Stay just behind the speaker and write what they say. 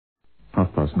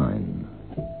9:30.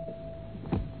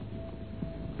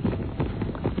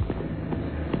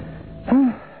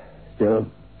 Still,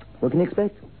 what can you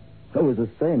expect? Always the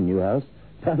same new house.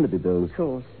 Bound to be bills. Of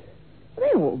course. Are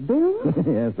they all bills?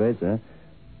 Yeah, afraid so.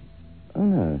 Oh,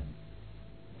 no.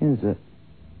 Here's a...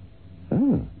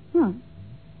 Oh. What?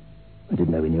 I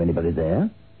didn't know we knew anybody there.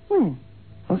 Where?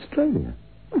 Australia.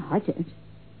 Oh, I don't.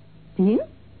 Do you?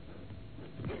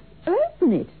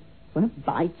 Open it. I want to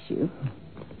bite you.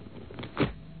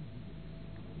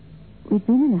 We'd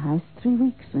been in the house 3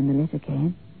 weeks when the letter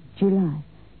came. July.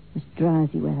 It was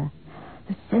drowsy weather.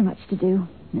 There's so much to do.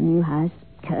 A new house,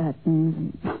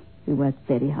 curtains, and we worked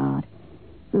very hard.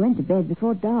 We went to bed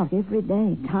before dark every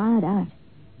day, tired out.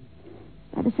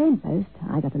 By the same post,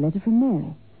 I got a letter from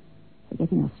Mary.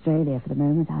 Forgetting Australia for the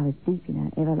moment, I was deep in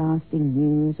her everlasting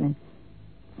news when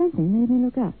something made me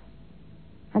look up.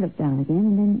 I looked down again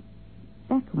and then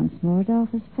back once more at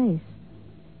Arthur's face.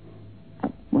 I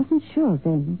wasn't sure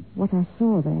then what I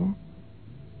saw there.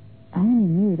 I only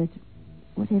knew that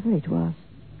whatever it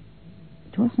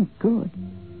wasn't good.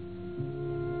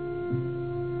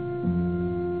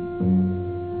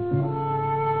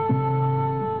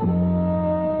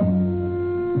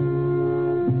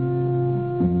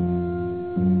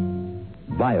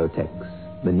 Biotex,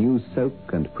 the new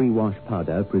soak and pre-wash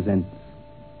powder, presents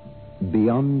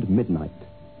Beyond Midnight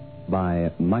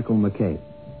by Michael McKay.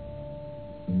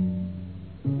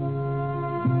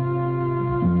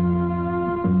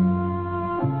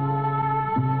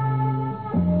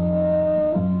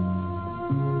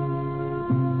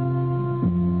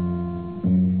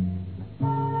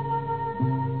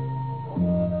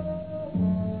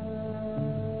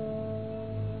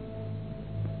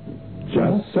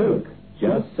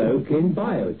 Just soak in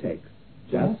Biotex.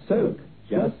 Just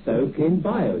soak in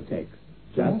Biotex.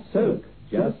 Just soak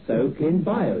in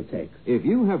Biotex. If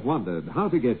you have wondered how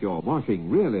to get your washing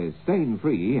really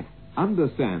stain-free,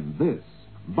 understand this.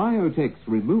 Biotex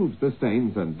removes the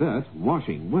stains and dirt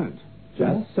washing won't.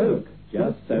 Just soak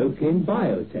in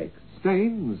Biotex.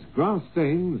 Stains, grass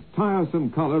stains, tiresome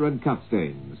collar and cut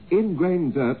stains,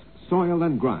 ingrained dirt, soil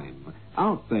and grime.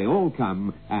 Out they all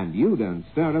come, and you don't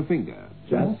stir a finger.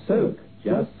 Just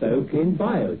soak in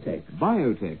Biotex.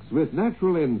 Biotex with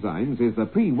natural enzymes is the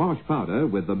pre-wash powder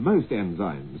with the most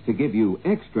enzymes to give you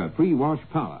extra pre-wash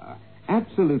power.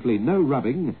 Absolutely no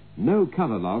rubbing, no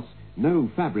color loss, no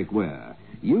fabric wear.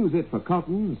 Use it for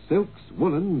cotton, silks,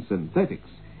 woolen, synthetics.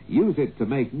 Use it to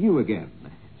make new again.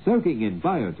 Soaking in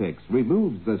Biotex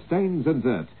removes the stains and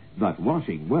dirt, but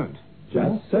washing won't.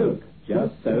 Just soak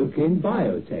in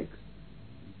Biotex.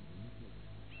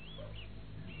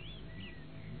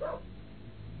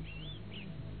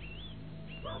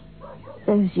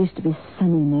 Those used to be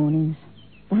sunny mornings.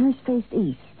 The house faced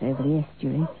east over the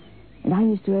estuary, and I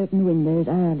used to open windows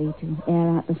early to air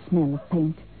out the smell of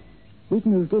paint. We'd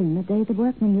moved in the day the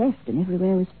workmen left, and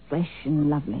everywhere was fresh and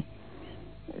lovely.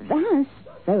 The house,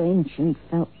 though ancient,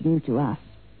 felt new to us.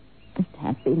 It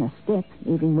had been a step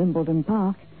leaving Wimbledon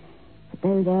Park, but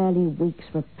those early weeks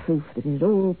were proof that it had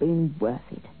all been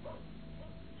worth it.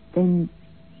 Then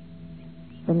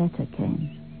the letter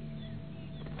came.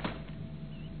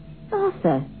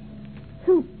 Arthur,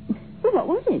 what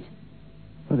was it?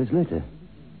 Well, this letter.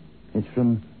 It's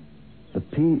from the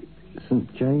P.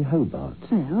 St. J. Hobart.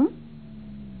 Well?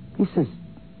 He says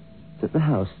that this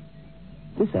house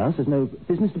has no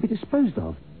business to be disposed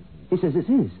of. He says it's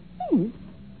his. His?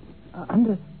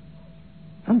 Under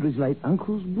his late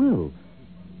uncle's will.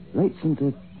 Late St.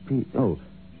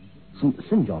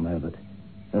 St. John Hobart.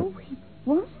 He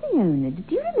was the owner. Do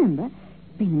you remember?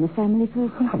 Been in the family for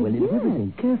I went into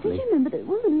everything carefully. Did you remember that?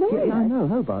 Well, the lawyer... Yeah, I know,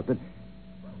 Hobart, but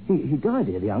he died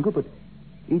here, the uncle, but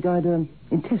he died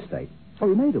intestate. Oh,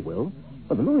 he made a will.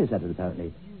 Well, the lawyers had it,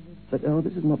 apparently. But,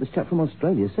 this isn't what this chap from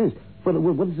Australia says. Well,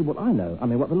 this is what I know. I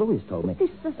mean, what the lawyers told me. This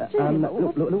is Australia.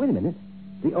 Look, wait a minute.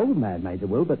 The old man made the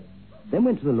will, but then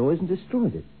went to the lawyers and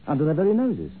destroyed it under their very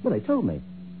noses. Well, they told me.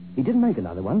 He didn't make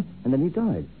another one, and then he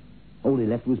died. All he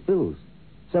left was bills.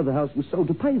 So the house was sold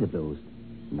to pay the bills.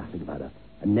 Nothing about a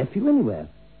nephew anywhere.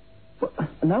 Well,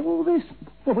 now all this,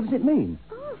 what does it mean?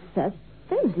 Arthur,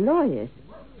 those lawyers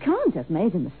can't have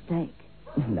made a mistake.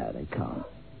 No, they can't.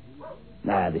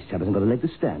 Nah, this chap hasn't got a leg to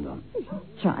stand on.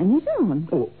 Trying it on.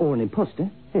 Or an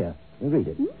imposter. Here, read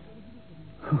it.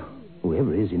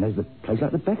 Whoever it is, he knows the place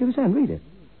like the back of his hand. Read it.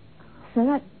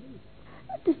 So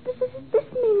does this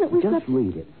mean that we've Just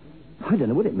read it. I don't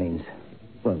know what it means.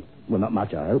 Well, not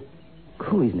much, I hope.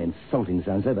 Cool, he's an insulting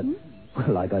so-and-so, but,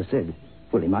 well, like I said,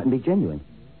 well, he mightn't be genuine.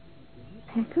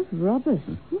 Pack of robbers.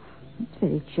 That's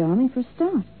very charming for a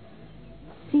start.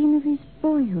 Scene of his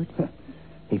boyhood.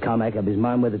 He can't make up his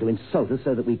mind whether to insult us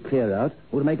so that we clear out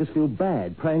or to make us feel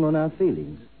bad, preying on our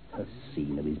feelings. A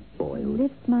scene of his boiled.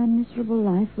 Lived my miserable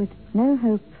life with no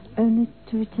hope only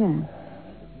to return.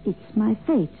 It's my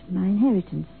fate, my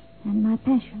inheritance, and my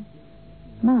passion.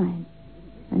 Mine.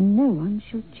 And no one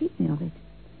shall cheat me of it.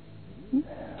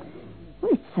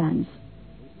 Well, it sounds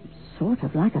sort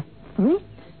of like a threat,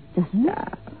 doesn't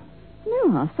it?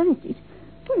 No, Arthur, it's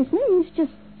no use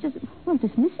just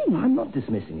dismissing it. I'm not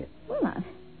dismissing it. Well,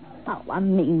 I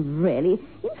mean, really,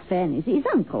 in fairness, his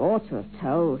uncle ought to have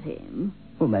told him.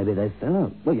 Well, maybe they fell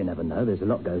out. Well, you never know. There's a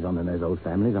lot goes on in those old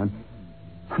families.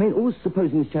 I mean, all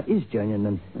supposing this chap is genuine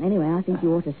and... Well, anyway, I think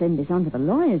you ought to send this on to the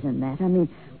lawyers and that. I mean,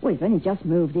 we've only just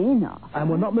moved in, Arthur. And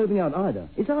we're not moving out either.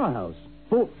 It's our house.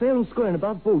 Bought fair and square and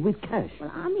above board with cash.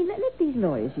 Well, I mean, let these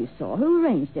lawyers you saw, who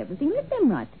arranged everything, let them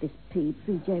write to this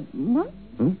PJ... What?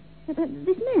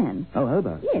 This man. Oh,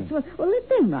 Hobart. Yes, well, let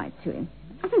them write to him.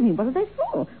 I mean, what are they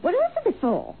for? What else are they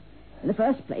for? In the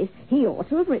first place, he ought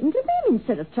to have written to them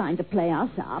instead of trying to play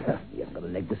us up. He hasn't got a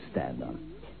leg to stand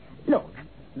on. Look,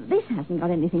 this hasn't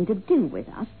got anything to do with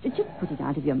us. Just put it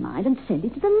out of your mind and send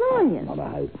it to the lawyers. Not a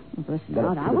hope. Well, for a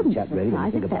start, I wouldn't be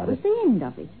surprised if that was the end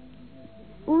of it.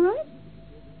 All right?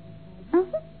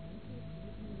 Arthur?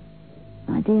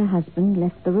 My dear husband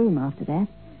left the room after that,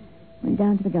 went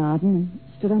down to the garden and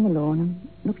stood on the lawn and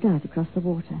looked out across the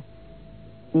water.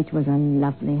 It was a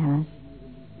lovely house.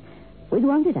 We'd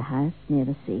wanted a house near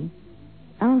the sea.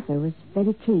 Arthur was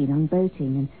very keen on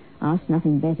boating and asked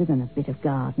nothing better than a bit of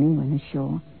gardening when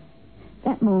ashore.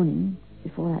 That morning,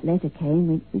 before that letter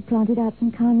came, we planted out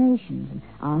some carnations, and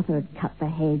Arthur had cut the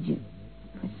hedge. It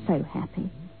was so happy.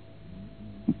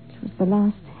 It was the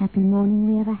last happy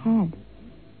morning we ever had,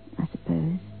 I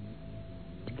suppose,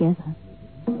 together.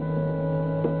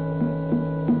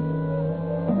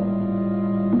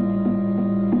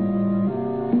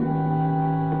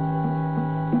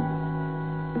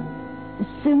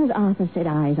 As soon as Arthur set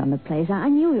eyes on the place, I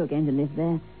knew we were going to live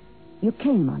there. You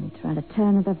came on it round a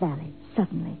turn of the valley,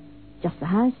 suddenly. Just the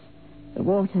house, the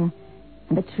water,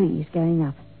 and the trees going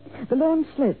up. The lawn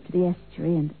sloped to the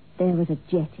estuary, and there was a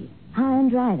jetty. High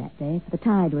and dry that day, for the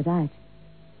tide was out.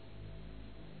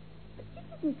 But you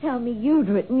didn't tell me you'd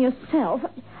written yourself.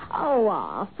 Oh,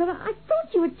 Arthur, I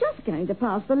thought you were just going to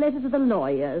pass the letter to the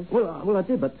lawyers. Well, I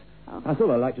did, but I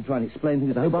thought I'd like to try and explain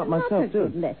things to Hobart myself, Not a too.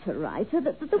 good letter writer.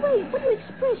 The way you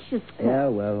express yourself. Yeah,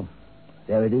 well,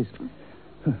 there it is.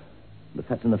 The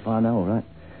fat's in the fire now, all right.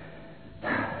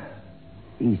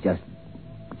 He's just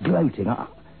gloating. I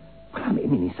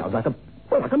mean, he sounds like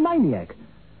a maniac.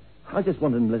 I just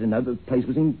wanted to let him know that the place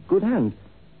was in good hands.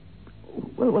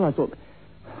 Well, I thought...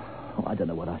 Oh, I don't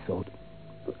know what I thought.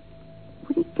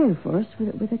 Would he go for us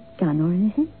with a gun or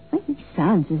anything? He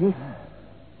sounds as if...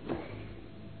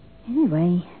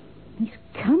 Anyway, he's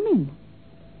coming.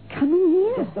 Coming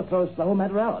here. Just to throw the whole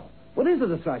matter out. What is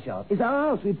it, a thrash out? It's our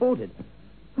house. We bought it.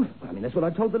 I mean, that's what I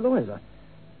told the lawyers.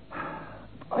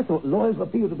 I thought lawyers were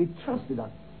people to be trusted.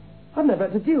 I've never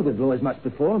had to deal with lawyers much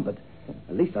before, but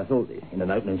at least I thought in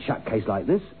an open and shut case like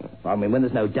this, I mean, when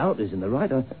there's no doubt who's in the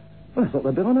right, I thought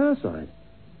they'd be on our side.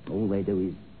 All they do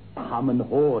is hum and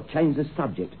haw, change the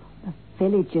subject. The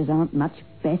villagers aren't much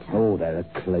better. Oh, they're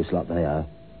a close lot, they are.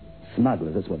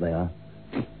 Smugglers, that's what they are.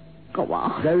 Go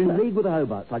on. They're in league with the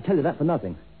Hobarts, I tell you that for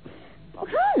nothing. Well,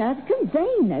 how on earth can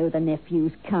they know the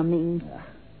nephew's coming?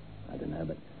 I don't know,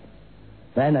 but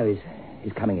they know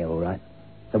he's coming here all right.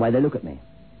 The way they look at me.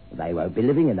 They won't be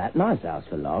living in that nice house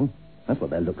for long. That's what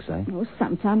their looks say. Oh,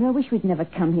 sometimes I wish we'd never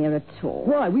come here at all.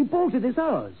 Why? We bought it. It's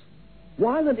ours.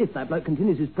 While and if that bloke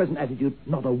continues his present attitude,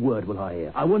 not a word will I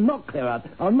hear. I will not clear out.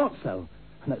 I'll not sell.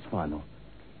 And that's final.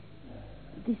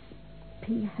 This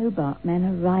P. Hobart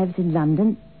man arrives in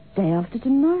London day after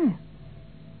tomorrow.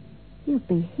 He'll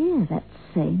be here that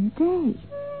same day.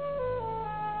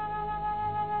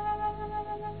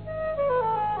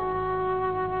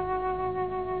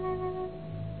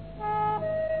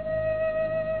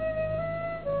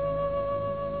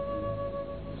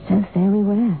 So there we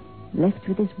were, left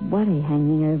with this worry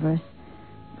hanging over us.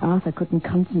 Arthur couldn't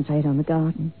concentrate on the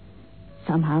garden.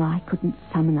 Somehow I couldn't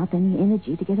summon up any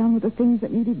energy to get on with the things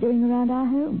that needed doing around our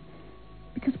home.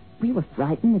 Because we were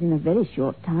frightened that in a very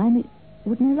short time it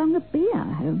would no longer be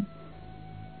our home.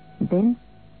 And then,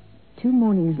 2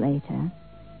 mornings later,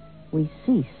 we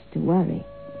ceased to worry.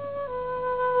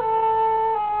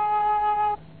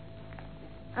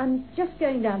 I'm just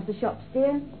going down to the shops,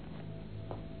 dear.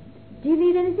 Do you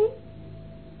need anything?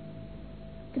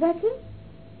 Tobacco?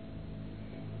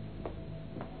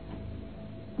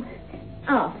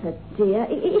 Arthur, dear,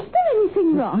 is there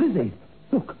anything wrong? Lizzie,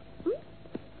 look.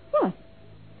 What?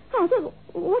 Arthur,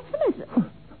 what's the matter?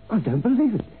 I don't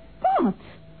believe it. What? Well,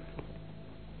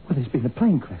 there's been a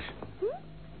plane crash.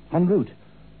 En route.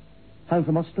 Home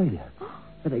from Australia.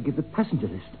 Where they give the passenger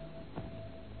list.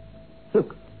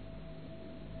 Look.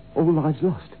 All lives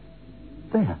lost.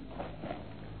 There.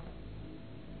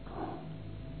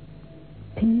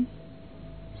 P.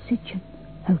 Sitchin,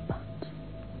 Hobart.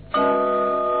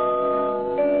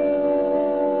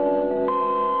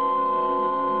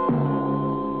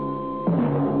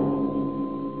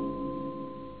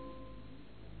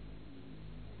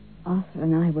 Arthur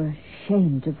and I were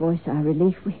ashamed to voice our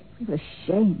relief. We were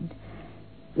ashamed.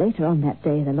 Later on that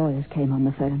day, the lawyers came on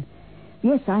the phone.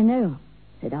 Yes, I know,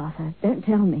 said Arthur. Don't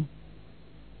tell me.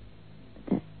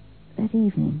 That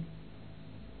evening,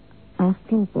 our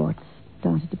floorboards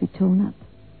started to be torn up.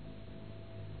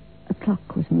 A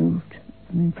clock was moved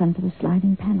from in front of a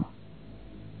sliding panel.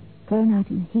 Thrown out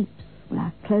in heaps were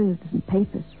our clothes and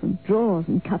papers from drawers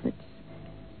and cupboards.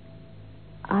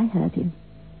 I heard him.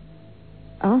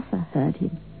 Arthur heard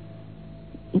him.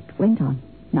 It went on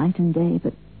night and day,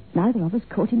 but neither of us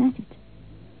caught him at it.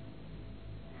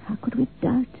 How could we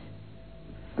doubt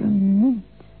for a minute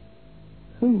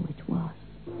who it was?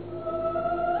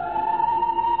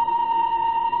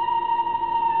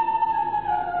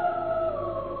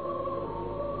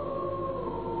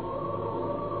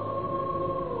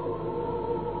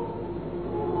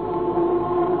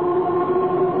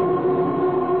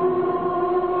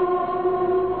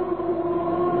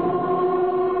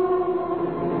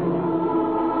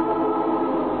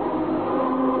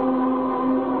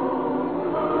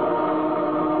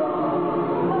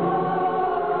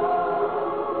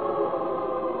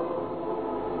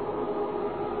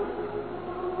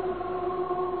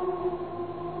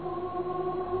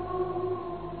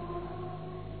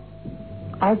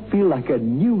 I feel like a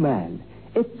new man.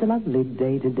 It's a lovely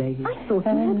day today. I thought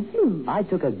you had flu. I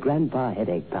took a Grandpa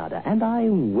headache powder, and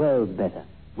I'm well better.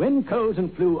 When colds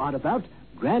and flu are about,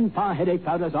 Grandpa headache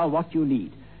powders are what you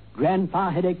need. Grandpa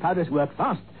headache powders work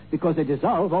fast because they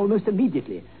dissolve almost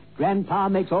immediately. Grandpa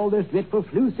makes all those dreadful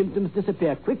flu symptoms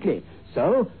disappear quickly.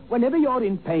 So, whenever you're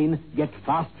in pain, get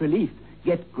fast relief.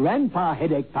 Get Grandpa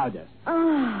headache powders.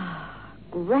 Ah,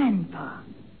 Grandpa.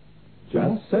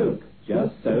 Just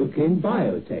soak in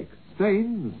Biotex.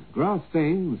 Stains, grass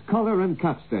stains, collar and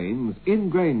cut stains,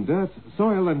 ingrained dirt,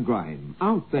 soil and grime.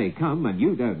 Out they come and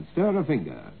you don't stir a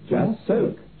finger. Just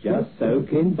soak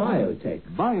in Biotex.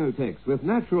 Biotex with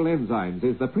natural enzymes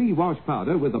is the pre-wash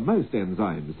powder with the most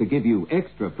enzymes to give you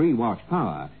extra pre-wash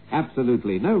power.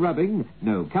 Absolutely no rubbing,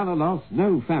 no color loss,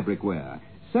 no fabric wear.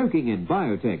 Soaking in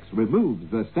Biotex removes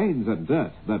the stains and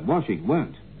dirt that washing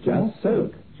won't. Just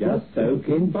soak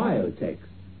in Biotex.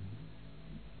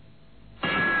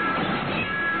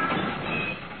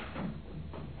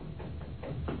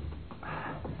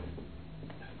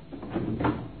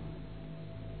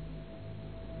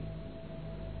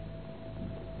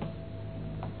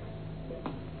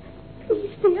 Please,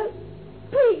 dear.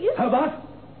 Please. Hobart?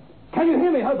 Can you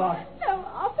hear me, Hobart? No,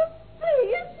 Arthur,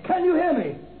 please. Can you hear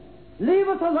me? Leave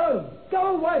us alone.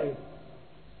 Go away.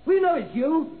 We know it's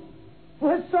you.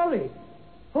 We're sorry.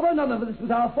 Although none of this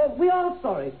was our fault, we are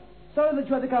sorry. Sorry that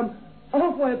you had to come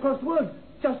halfway across the world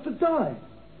just to die.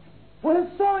 We're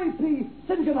sorry, P.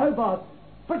 St. John Hobart.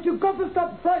 But you've got to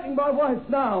stop frightening my wife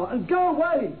now and go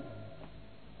away.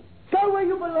 Go where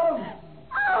you belong.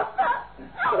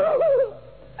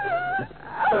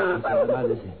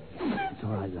 It's all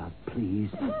right, love. Please.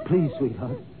 Please,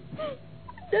 sweetheart.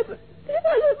 Never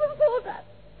thought that.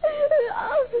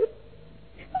 Arthur.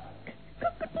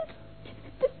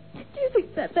 Do you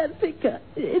think that figure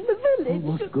in the village...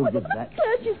 Oh, what's good with that?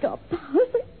 Clergy's got powers.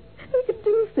 They can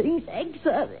do things.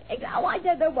 Oh, I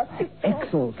don't know what to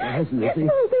Excel, hasn't it?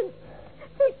 Oh, then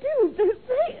they do, don't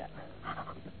they?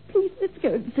 Please, let's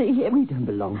go and see him. We don't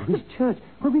belong to his church.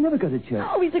 Well, we never go to church.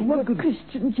 Oh, he's a good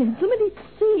Christian gentleman. He'd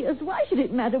see us. Why should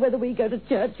it matter whether we go to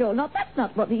church or not? That's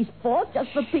not what he's for,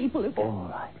 just for people who... All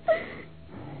right.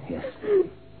 Yes.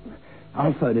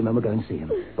 I'll phone him and we'll go and see him.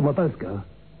 And we'll both go.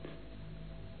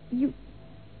 You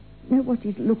know what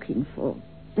he's looking for,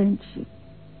 don't you?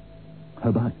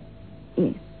 Hobart?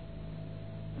 Yes.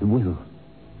 The will.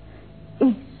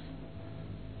 Yes.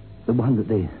 The one that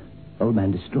the old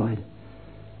man destroyed.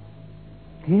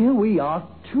 Here we are,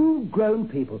 two grown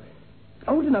people,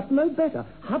 old enough to know better,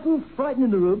 huddled, frightened in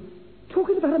the room,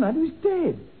 talking about a man who's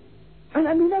dead.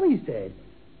 And we know he's dead.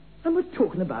 And we're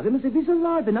talking about him as if he's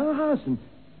alive in our house. And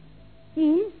He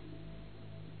is?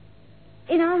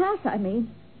 In our house, I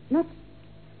mean. Not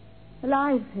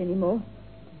alive anymore.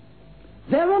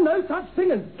 there are no such thing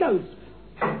as ghosts.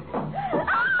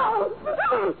 Oh!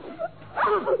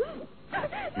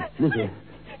 Lizzie.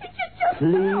 Just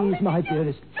Please, my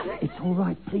dearest. It's all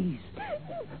right, please.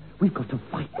 We've got to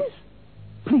fight this.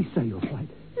 Please say you'll fight.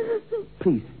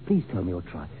 Please tell me you'll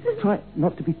try. Try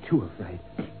not to be too afraid.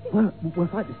 We'll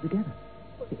fight this together.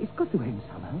 It's got to end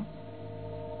somehow.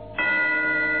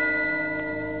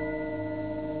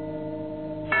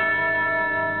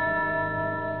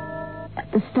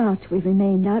 At the start, we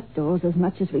remained outdoors as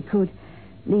much as we could,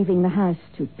 leaving the house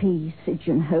to P, Sidge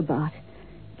and Hobart,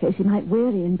 in case he might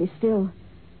weary and be still.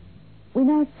 We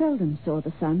now seldom saw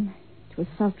the sun. It was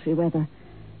sultry weather.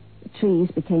 The trees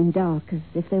became dark as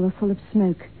if they were full of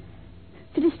smoke.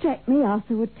 To distract me,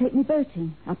 Arthur would take me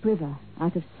boating upriver,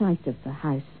 out of sight of the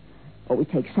house. Or we'd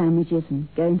take sandwiches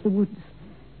and go into the woods.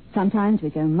 Sometimes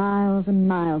we'd go miles and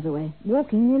miles away,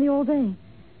 walking nearly all day.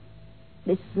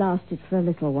 This lasted for a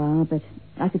little while, but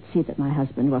I could see that my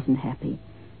husband wasn't happy.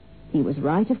 He was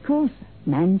right, of course.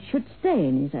 Man should stay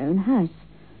in his own house.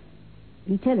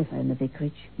 He telephoned the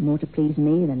vicarage, more to please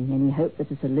me than any hope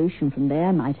that a solution from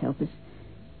there might help us.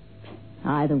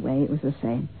 Either way, it was the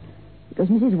same. Because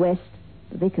Mrs. West,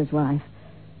 the vicar's wife,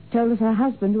 told us her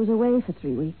husband was away for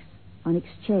 3 weeks on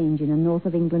exchange in a north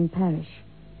of England parish.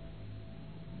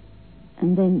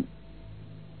 And then,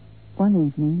 one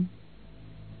evening,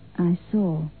 I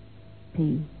saw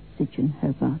P. Sidge and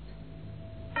Hobart.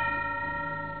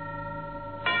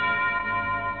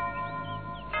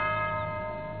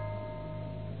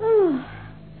 Oh,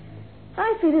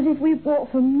 I feel as if we've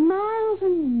walked for miles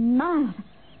and miles.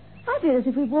 I feel as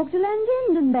if we've walked to Land's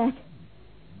End and back.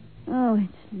 Oh,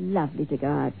 it's lovely to go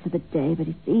out for the day, but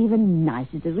it's even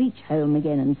nicer to reach home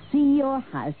again and see your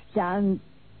house down...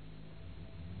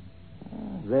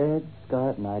 Red sky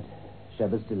at night.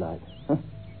 Shepherd's delight.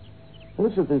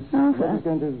 What's of this? Arthur. What is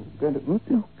going to...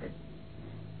 Look.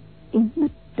 In the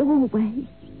doorway.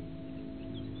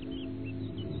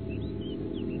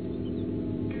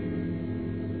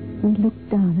 We looked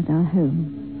down at our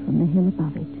home from the hill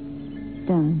above it,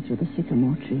 down through the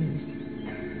sycamore trees.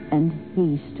 And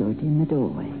he stood in the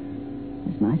doorway,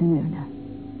 as might an owner.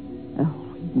 Oh,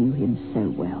 we knew him so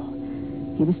well.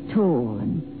 He was tall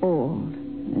and bald,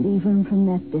 and even from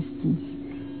that distance,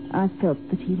 I felt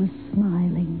that he was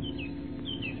smiling.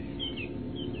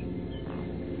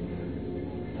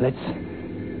 Let's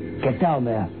get down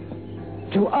there.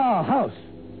 To our house.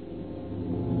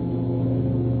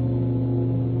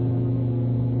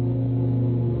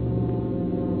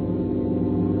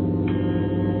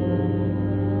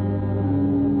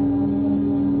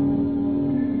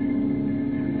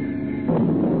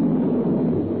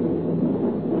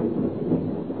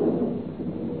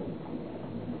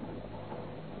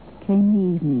 Came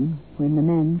the evening when the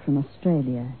men from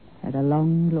Australia had a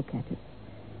long look at us.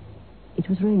 It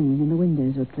was raining and the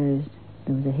windows were closed.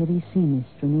 There was a heavy sea mist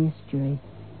from the estuary.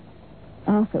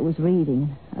 Arthur was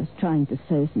reading. I was trying to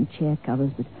sew some chair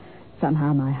covers, but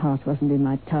somehow my heart wasn't in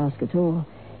my task at all.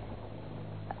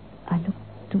 I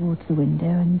looked towards the window,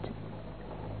 and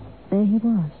there he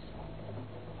was.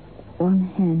 One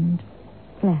hand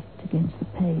flat against the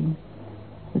pane,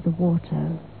 with the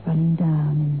water running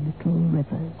down in little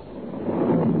rivers.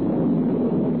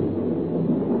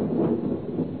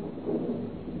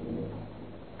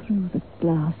 Through the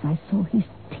glass, I saw his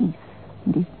teeth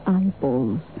and his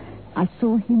eyeballs. I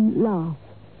saw him laugh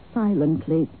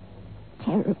silently,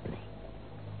 terribly.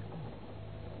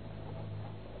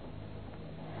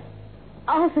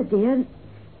 Arthur, dear,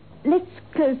 let's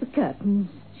close the curtains,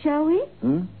 shall we?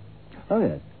 Oh,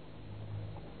 yes.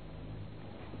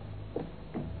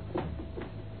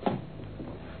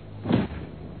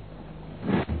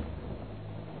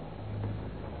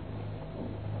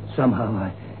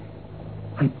 Somehow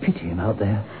I pity him out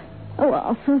there. Oh,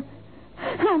 Arthur,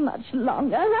 how much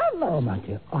longer? How much? Oh, my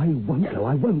dear, I won't go.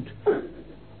 I won't.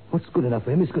 What's good enough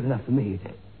for him is good enough for me.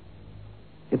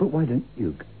 Yeah, but why don't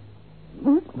you...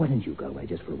 What? Why don't you go away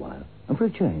just for a while? And for a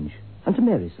change. And to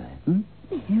Mary's side,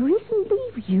 Mary's and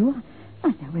leave you. I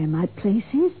know where my place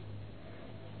is.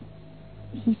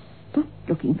 He's stopped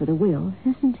looking for the will,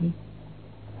 hasn't he?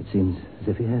 It seems as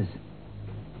if he has.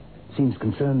 Seems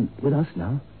concerned with us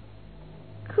now.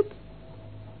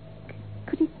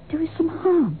 Could he do us some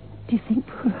harm, do you think?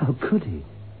 Well, how could he?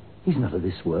 He's not of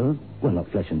this world. Well, not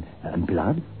flesh and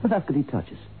blood. But how could he touch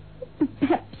us?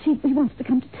 Perhaps he wants to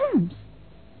come to terms.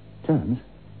 Terms?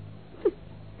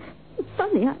 It's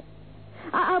funny.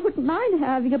 I wouldn't mind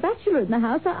having a bachelor in the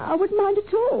house. I wouldn't mind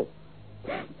at all.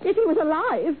 If he was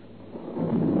alive.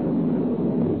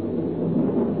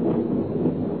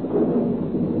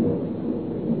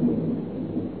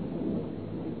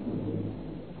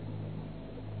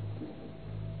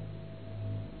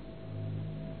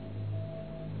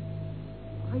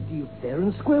 Why do you fair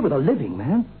and square with a living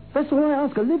man? That's all I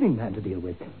ask a living man to deal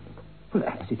with. Well,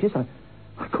 as it is, I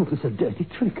call this a dirty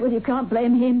trick. Well, you can't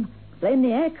blame him. Blame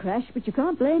the air crash, but you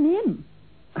can't blame him.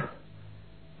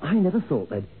 I never thought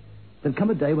there'd come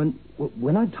a day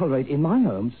when I'd tolerate in my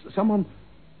home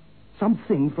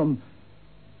something from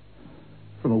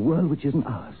a world which isn't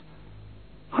ours.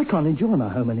 I can't enjoy my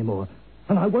home anymore,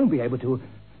 and I won't be able to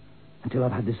until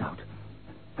I've had this out.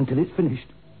 Until it's finished.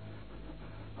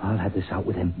 I'll have this out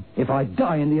with him if I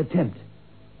die in the attempt.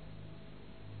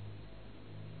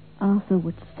 Arthur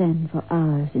would stand for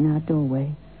hours in our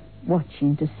doorway,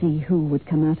 watching to see who would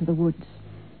come out of the woods.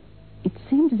 It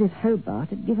seemed as if Hobart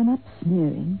had given up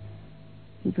sneering.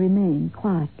 He'd remain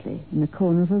quietly in the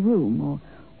corner of a room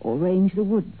or range the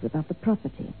woods about the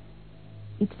property.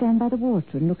 He'd stand by the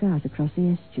water and look out across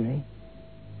the estuary.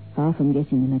 Far from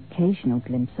getting an occasional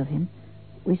glimpse of him,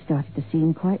 we started to see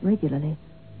him quite regularly,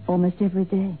 almost every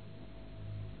day.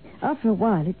 After a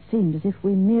while, it seemed as if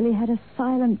we merely had a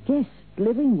silent guest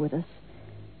living with us.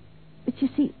 But you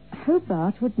see,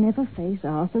 Hobart would never face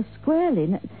Arthur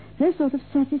squarely. No sort of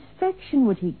satisfaction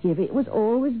would he give. It was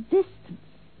always distance.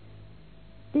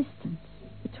 Distance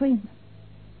between them.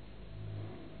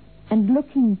 And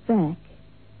looking back,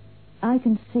 I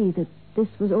can see that this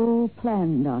was all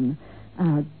planned on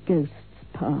our ghost's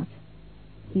part.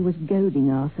 He was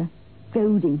goading Arthur,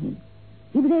 goading him.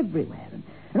 He was everywhere,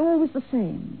 and always the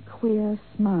same queer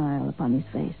smile upon his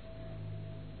face.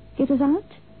 Get us out?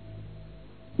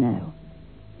 No.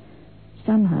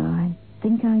 Somehow, I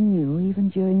think I knew, even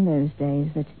during those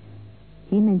days, that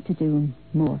he meant to do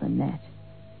more than that.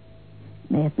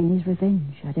 It may have been his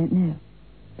revenge, I don't know.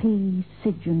 P.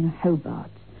 Sidgeon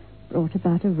Hobart brought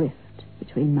about a rift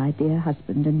between my dear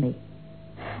husband and me.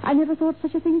 I never thought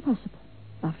such a thing possible,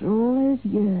 after all those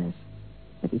years.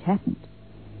 But it happened.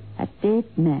 A dead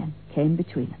man came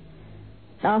between them.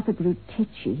 Arthur grew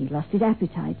titchy. He lost his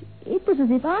appetite. It was as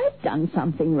if I'd done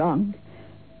something wrong.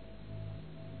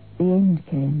 The end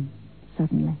came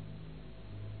suddenly.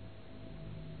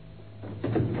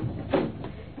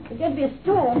 There's going to be a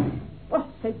storm. Oh,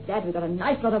 so glad we've got a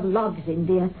nice lot of logs in,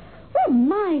 dear. Oh,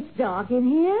 my, it's dark in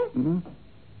here. Mm-hmm.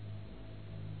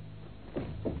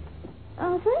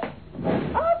 Arthur?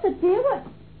 Arthur, dear, what?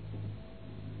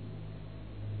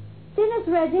 Dinner's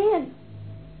ready and...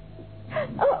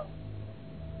 Oh!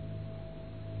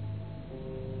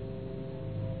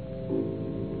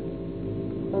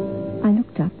 I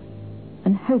looked up,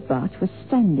 and Hobart was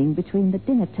standing between the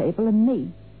dinner table and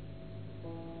me.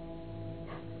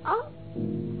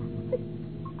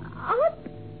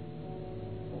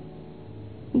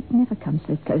 He'd never come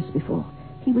so close before.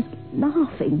 He was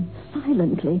laughing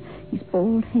silently. His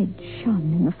bald head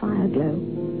shone in the fire glow.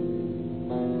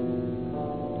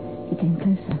 He came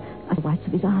closer, at the whites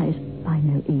of his eyes. I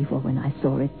know evil when I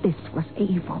saw it. This was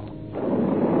evil.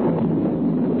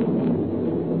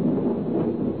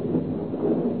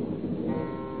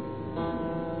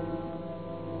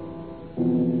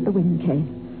 The wind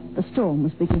came. The storm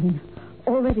was beginning.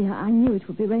 Already I knew it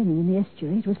would be raining in the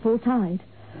estuary. It was full tide.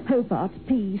 Hobart,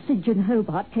 P. Sidgeon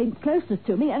Hobart, came closer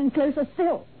to me and closer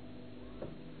still.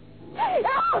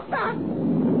 Arthur!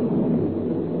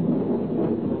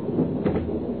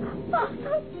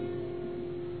 Arthur!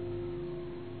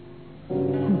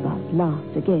 Hobart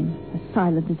laughed again, as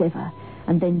silent as ever,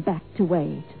 and then backed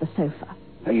away to the sofa.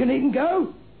 You needn't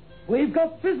go. We've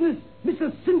got business,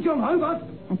 Mr. St. John Hobart.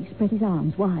 And he spread his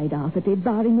arms wide, Arthur did,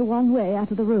 barring the one way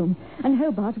out of the room. And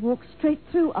Hobart walked straight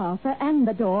through Arthur and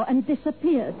the door and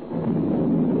disappeared.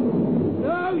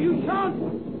 No, you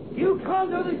shan't. You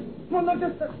can't do this. Well, not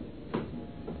just...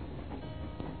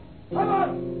 Hobart!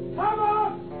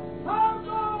 Hobart!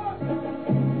 Hobart!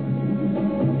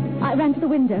 I ran to the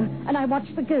window, and I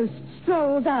watched the ghost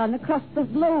stroll down across the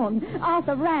lawn.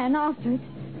 Arthur ran after it.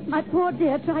 My poor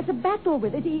dear tried to battle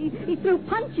with it. He threw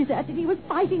punches at it. He was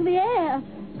fighting the air.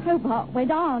 Hobart went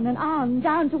on and on,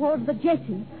 down towards the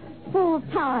jetty. Full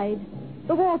tide.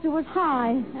 The water was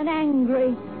high and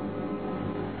angry.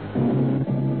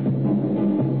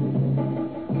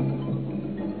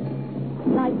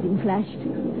 Lightning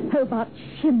flashed. Hobart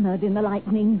shimmered in the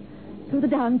lightning. Through the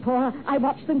downpour, I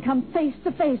watched them come face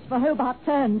to face, for Hobart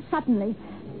turned suddenly.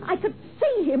 I could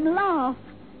see him laugh.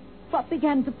 What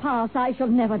began to pass, I shall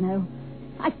never know.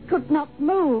 I could not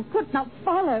move, could not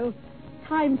follow.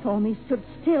 Time for me stood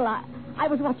still. I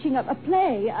was watching a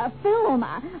play, a film.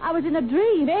 I was in a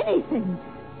dream.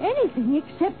 Anything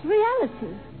except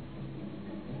reality.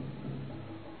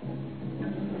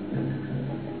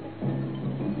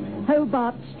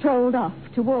 Hobart strolled off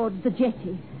towards the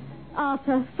jetty.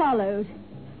 Arthur followed.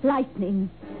 Lightning,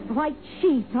 a white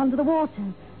sheet under the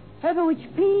water, over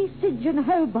which P. Sidgeon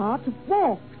Hobart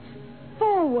walked.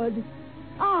 forward,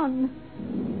 on.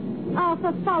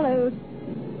 Arthur followed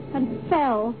and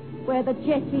fell where the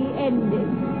jetty ended.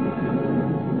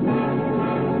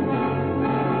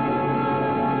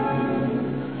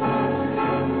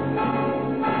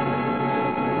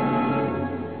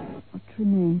 What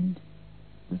remained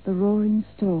was the roaring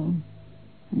storm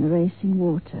and the racing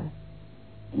water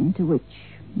into which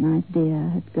my dear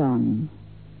had gone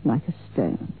like a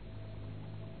stone.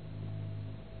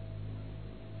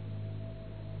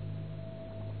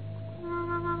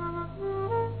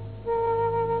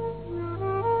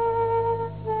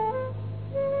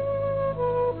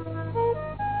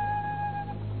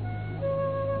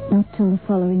 Not till the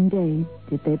following day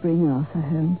did they bring Arthur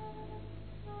home.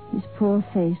 His poor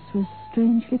face was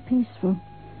strangely peaceful.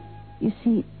 You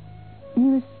see, he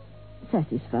was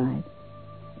satisfied.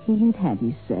 He had had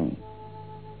his say.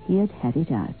 He had had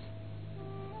it out.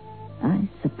 I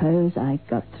suppose I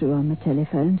got through on the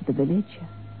telephone to the village.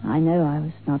 I know I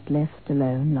was not left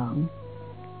alone long.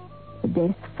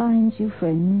 Death finds you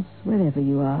friends wherever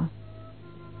you are.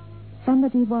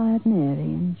 Somebody wired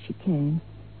Mary, and she came.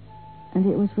 And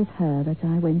it was with her that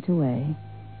I went away,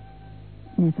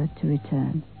 never to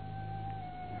return.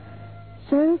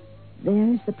 So, there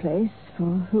is the place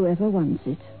for whoever wants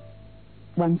it.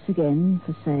 Once again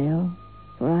for sale,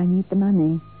 for I need the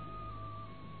money.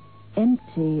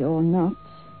 Empty or not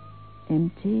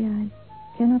empty, I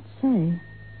cannot say.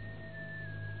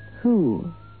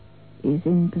 Who is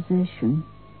in possession?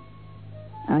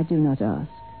 I do not ask.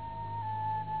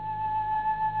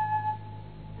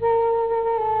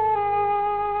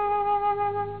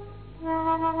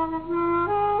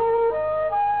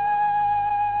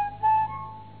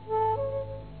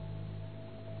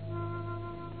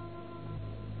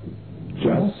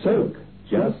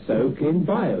 Just soak in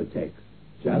Biotex.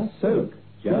 Just soak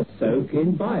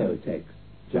in Biotex.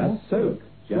 Just soak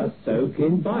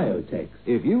in Biotex.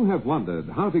 If you have wondered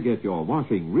how to get your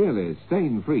washing really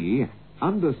stain-free,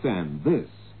 understand this.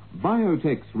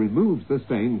 Biotex removes the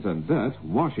stains and dirt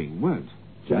washing won't.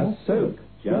 Just soak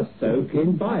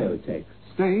in Biotex.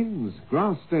 Stains,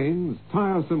 grass stains,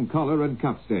 tiresome collar and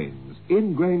cup stains,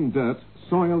 ingrained dirt,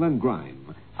 soil and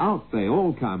grime. Out they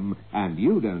all come, and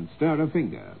you don't stir a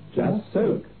finger. Just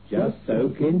soak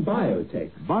in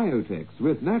Biotex. Biotex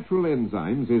with natural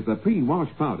enzymes is the pre-wash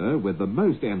powder with the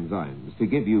most enzymes to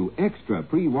give you extra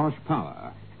pre-wash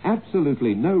power.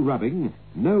 Absolutely no rubbing,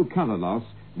 no color loss,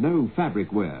 no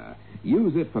fabric wear.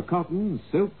 Use it for cottons,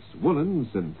 silks,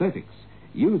 woolens, synthetics.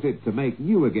 Use it to make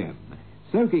new again.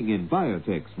 Soaking in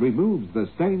Biotex removes the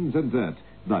stains and dirt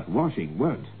that washing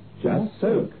won't. Just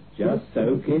soak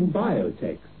in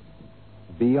Biotex.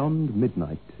 Beyond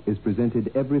Midnight is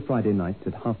presented every Friday night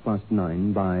at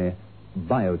 9:30 by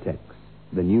Biotex,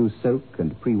 the new soak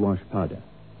and pre-wash powder.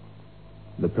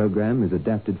 The program is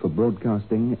adapted for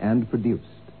broadcasting and produced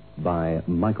by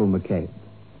Michael McCabe.